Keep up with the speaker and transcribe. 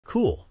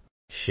Cool.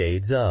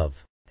 Shades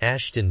of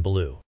Ashton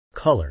Blue.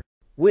 Color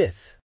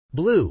with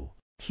blue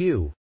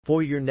hue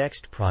for your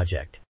next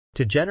project.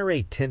 To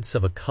generate tints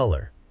of a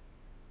color,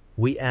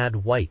 we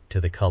add white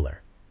to the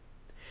color.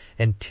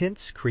 And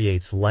tints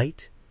creates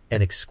light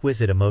and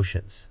exquisite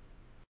emotions.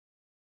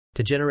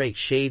 To generate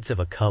shades of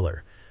a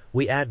color,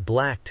 we add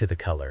black to the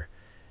color,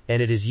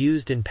 and it is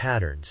used in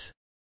patterns.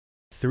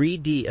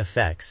 3D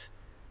effects,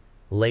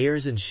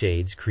 layers and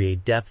shades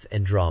create depth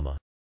and drama.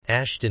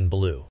 Ashton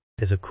Blue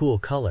is a cool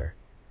color,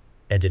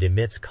 and it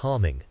emits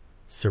calming,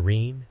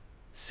 serene,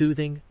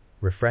 soothing,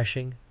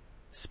 refreshing,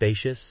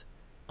 spacious,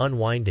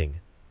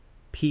 unwinding,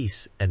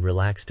 peace and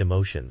relaxed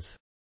emotions.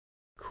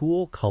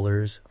 Cool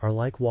colors are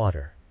like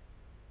water,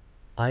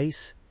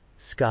 ice,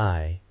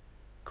 sky,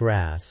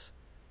 grass,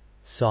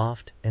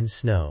 soft and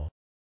snow.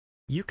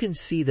 You can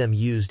see them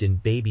used in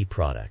baby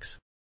products,